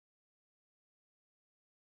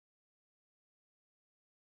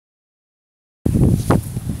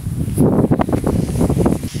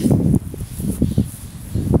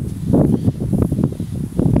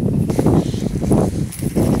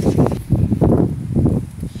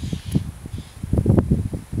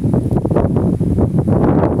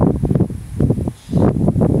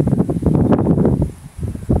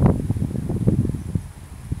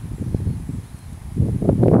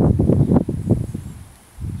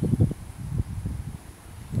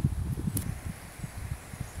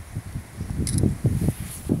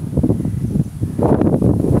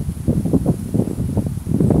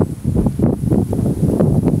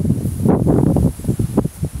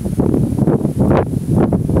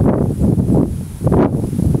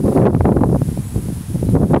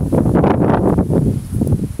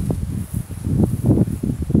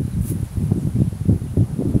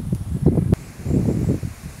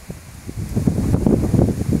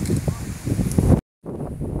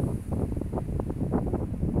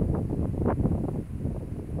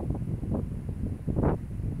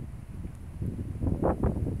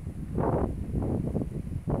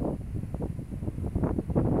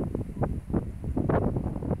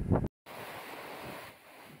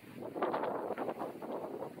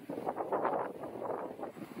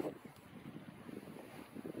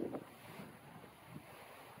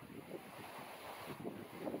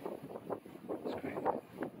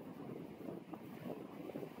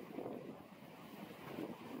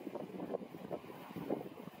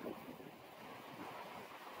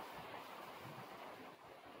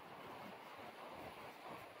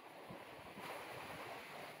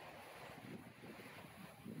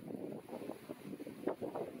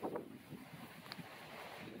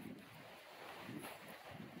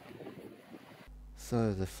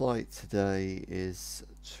So the flight today is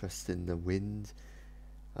trusting the wind.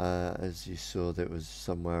 As you saw, that was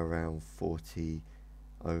somewhere around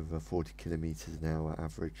over 40 kilometers an hour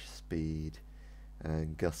average speed,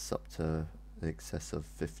 and gusts up to in excess of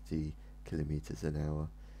 50 kilometers an hour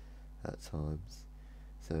at times.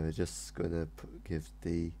 So we're just going to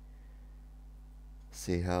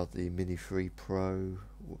see how the Mini 3 Pro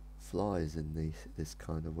flies in this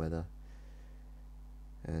kind of weather,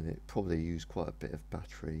 and it probably used quite a bit of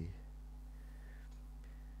battery.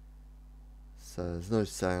 So there's no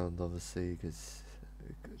sound obviously because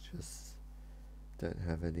we just don't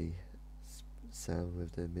have any sound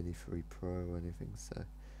with the Mini 3 Pro or anything, so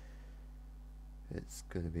it's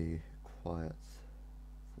going to be quiet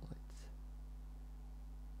flight.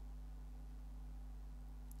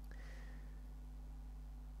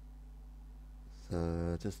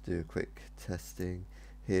 So just do a quick testing.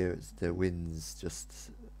 Here it's the winds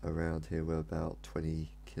just around here were about 20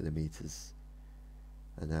 kilometers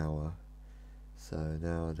an hour. So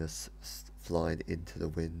now I'm just flying into the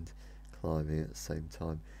wind, climbing at the same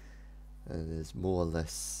time, and there's more or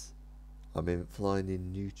less, I'm flying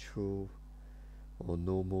in neutral or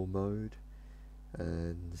normal mode,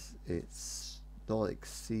 and it's not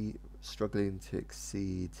struggling to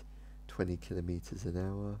exceed 20 kilometers an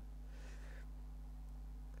hour.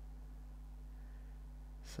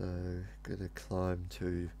 So gonna climb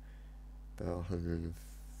to about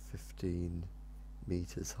 115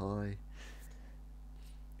 meters high.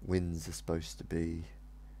 Winds are supposed to be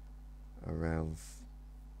around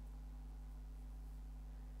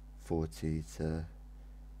 40 to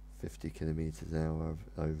 50 kilometers an hour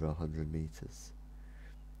over 100 meters.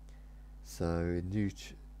 So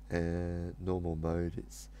in normal mode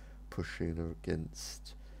it's pushing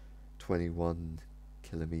against 21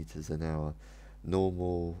 kilometers an hour.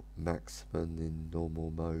 Normal maximum in normal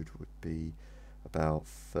mode would be about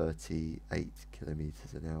 38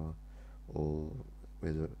 kilometers an hour, or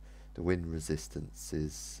with the wind resistance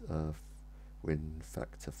is wind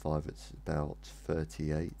factor 5, it's about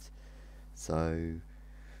 38. So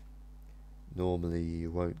normally you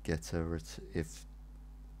won't get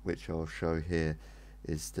which I'll show here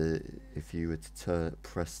is if you were to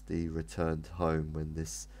press the return to home when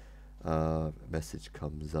this message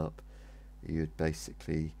comes up, you'd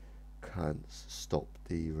basically can't stop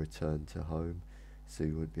the return to home, so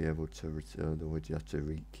you would be able to return, or would you have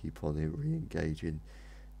to keep on re-engaging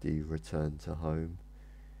the return to home,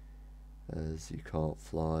 as you can't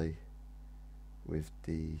fly with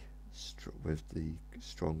the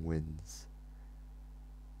strong winds.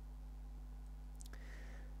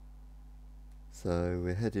 So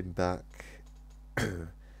we're heading back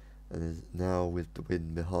and now with the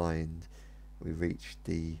wind behind, we reached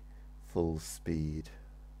the full speed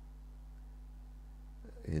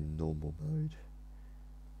in normal mode,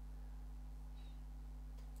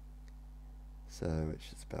 so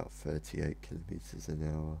which is about 38 kilometers an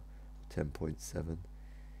hour, 10.7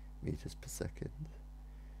 meters per second.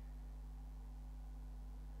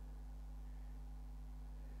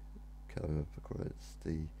 Coming up across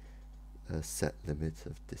the set limit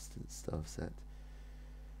of distance that I've set.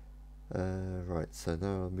 Right, so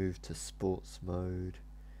now I'll move to sports mode,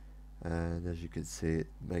 and as you can see, it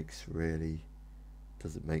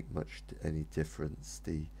doesn't make any difference.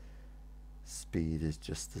 The speed is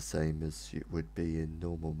just the same as it would be in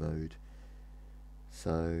normal mode.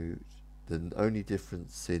 So the only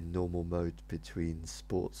difference in normal mode between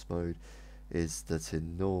sports mode is that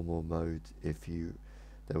in normal mode, if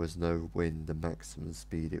there was no wind, the maximum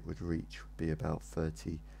speed it would reach would be about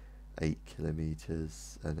 38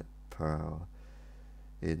 kilometers per hour.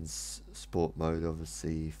 In sport mode,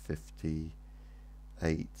 obviously 59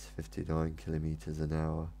 kilometers an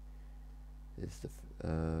hour is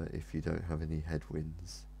if you don't have any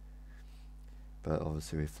headwinds. But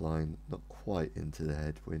obviously we're flying not quite into the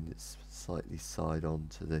headwind, it's slightly side on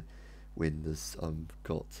to the wind, as I've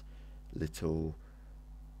got little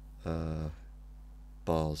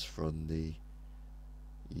bars from the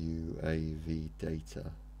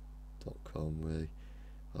uavdata.com where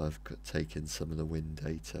I've taken some of the wind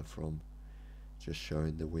data from, just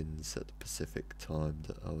showing the winds at the Pacific time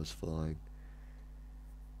that I was flying.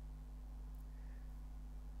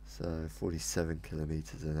 So 47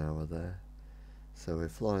 kilometers an hour there. So we're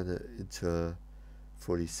flying into a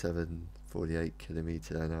 48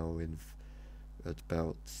 kilometer an hour wind at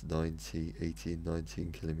about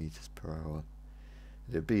 19 kilometers per hour.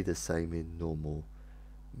 It'd be the same in normal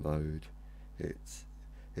mode.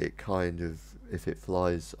 It kind of, if it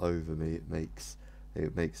flies over me, it makes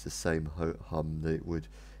the same hum that it would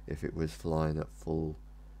if it was flying at full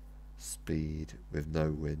speed with no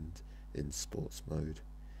wind. in sports mode.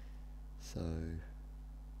 So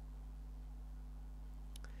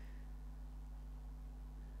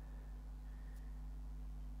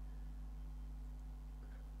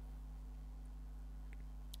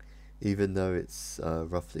even though it's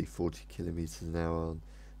roughly 40 kilometers an hour on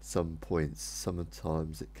some points,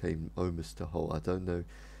 sometimes it came almost to halt. I don't know,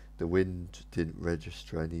 the wind didn't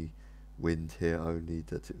register any wind here, only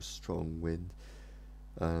that it was strong wind,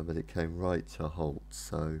 but it came right to a halt,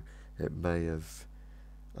 so it may have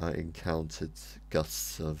encountered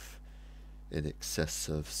gusts of in excess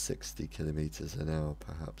of 60 kilometers an hour,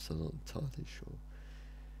 perhaps. I'm not entirely sure,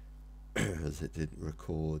 as it didn't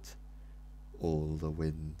record all the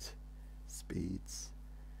wind speeds.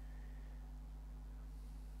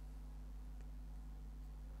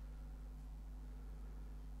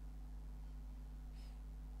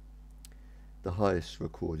 The highest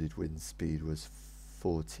recorded wind speed was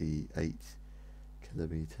 48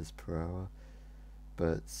 kilometers per hour,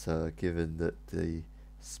 but given that the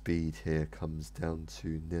speed here comes down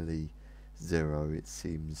to nearly zero, it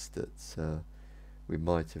seems that we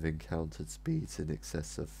might have encountered speeds in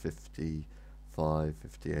excess of 55,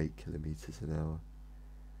 58 kilometers an hour.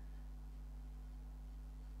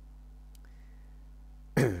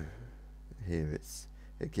 Here it's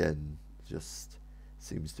again just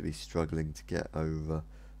seems to be struggling to get over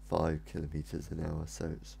 5 kilometers an hour, so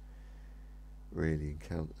it's really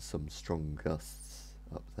encountered some strong gusts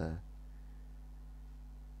up there.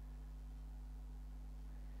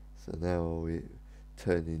 So now we're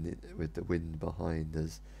turning it with the wind behind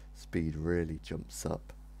as speed really jumps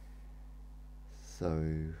up, so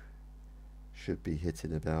should be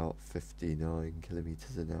hitting about 59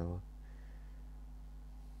 kilometers an hour.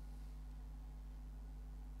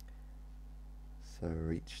 So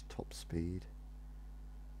reach top speed,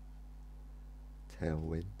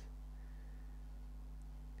 tailwind.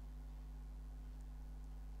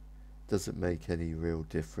 Doesn't make any real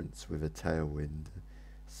difference with a tailwind.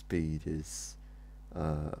 Speed is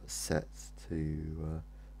set to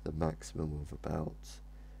the maximum of about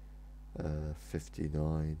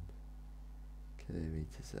 59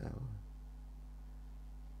 kilometers an hour.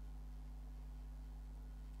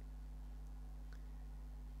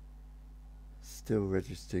 Still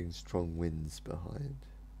registering strong winds behind.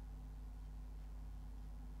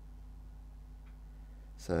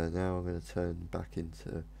 So now I'm going to turn back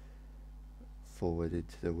into forward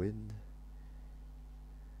into the wind.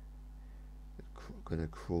 Going to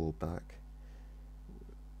crawl back.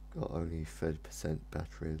 Got only 30%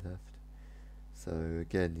 battery left. So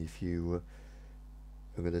again, if you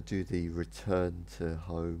I'm going to do the return to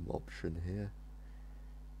home option here.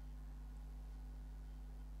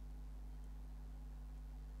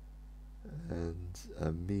 And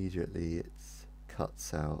immediately it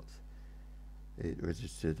cuts out. It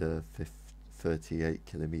registered a 38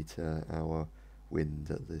 kilometer an hour wind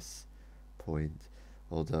at this point,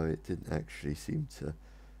 although it didn't actually seem to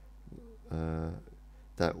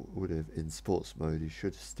that would have, in sports mode, you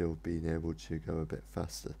should have still been able to go a bit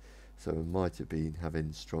faster, so it might have been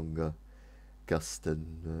having stronger gusts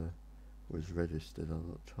than was registered. I'm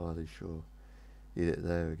not entirely sure.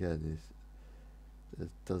 There again, there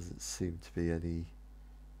doesn't seem to be any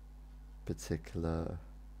particular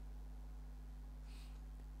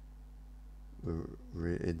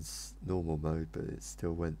in normal mode, but it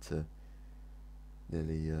still went to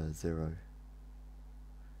nearly zero.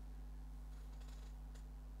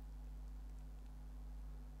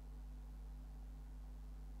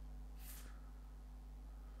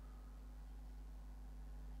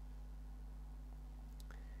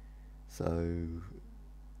 So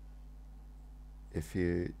if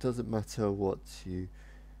you, it doesn't matter what you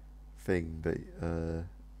think, but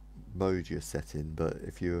mode you're set in, but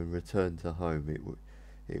if you return to home,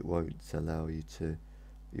 it won't allow you to.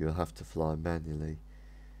 You'll have to fly manually.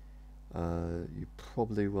 You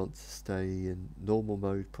probably want to stay in normal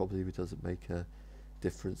mode. Probably doesn't make a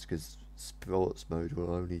difference, because sports mode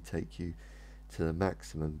will only take you to the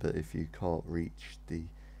maximum, but if you can't reach the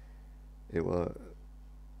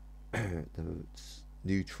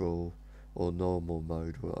neutral or normal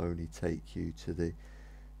mode will only take you to the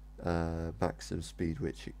maximum speed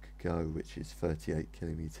which it could go, which is 38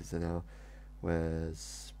 kilometers an hour, whereas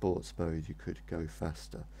sports mode you could go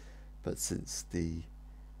faster, but since the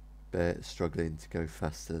bear struggling to go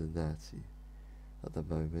faster than that, at the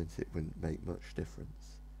moment it wouldn't make much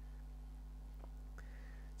difference.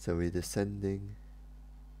 So we're descending,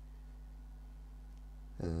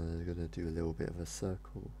 and we're going to do a little bit of a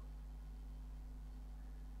circle,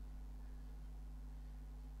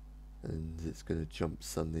 and it's going to jump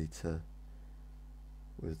suddenly to,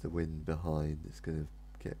 with the wind behind, it's going to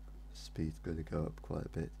get speed's going to go up quite a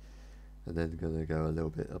bit, and then going to go a little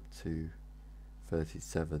bit up to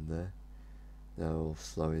 37 there. Now I'll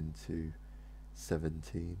slow into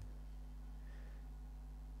 17,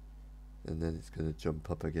 and then it's going to jump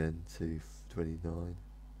up again to 29,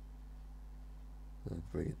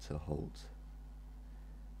 and bring it to a halt,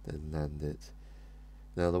 then land it.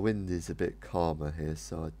 Now the wind is a bit calmer here,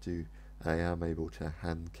 so I am able to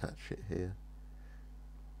hand catch it here.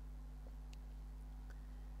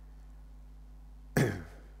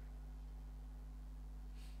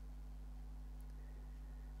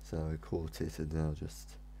 So I caught it and now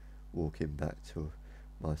just walking back to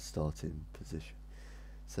my starting position.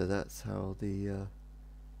 So that's how the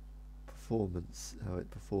how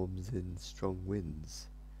it performs in strong winds.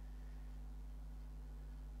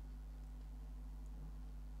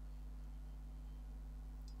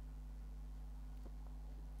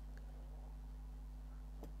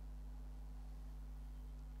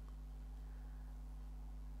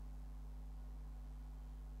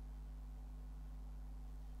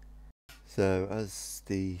 So as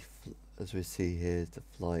we see here, the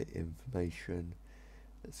flight information,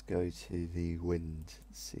 let's go to the wind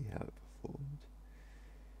and see how it performed.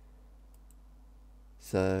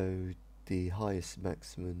 So the highest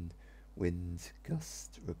maximum wind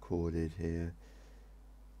gust recorded here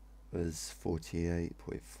was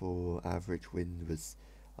 48.4, average wind was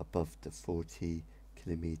above the 40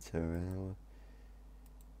 km/h,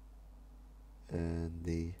 and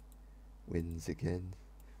the winds again,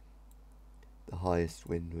 the highest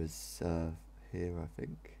wind was here, I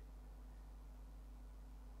think,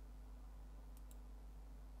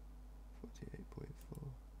 48.4.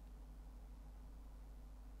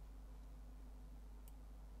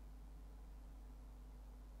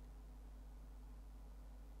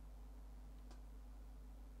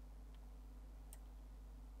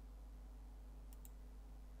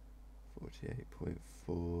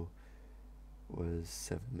 .4 was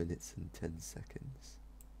 7 minutes and 10 seconds.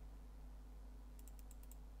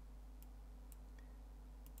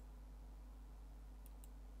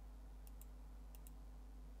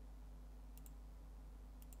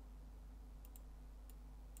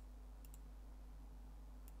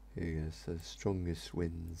 Here you go, so strongest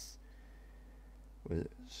winds were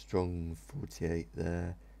strong 48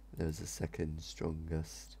 there. There was a second strong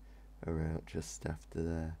gust around just after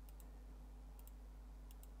there.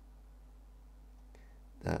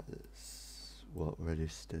 That's what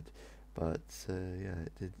registered, but yeah,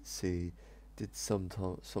 it did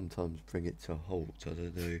sometimes bring it to a halt. I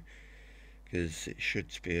don't know, because it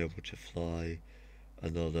should be able to fly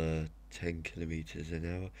another 10 kilometers an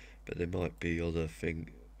hour, but there might be other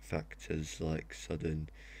factors like sudden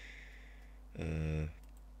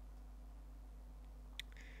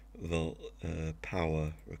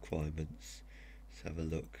power requirements. Let's have a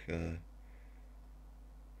look.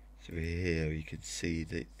 So here you can see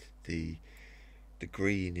that the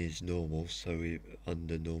green is normal, so we're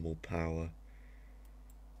under normal power.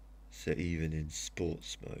 So even in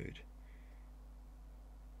sports mode,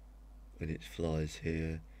 when it flies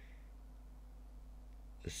here,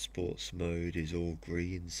 the sports mode is all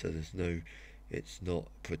green, so it's not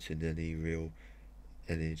putting any real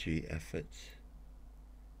energy effort.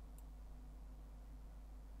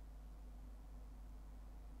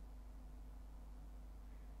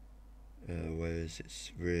 Whereas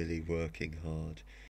it's really working hard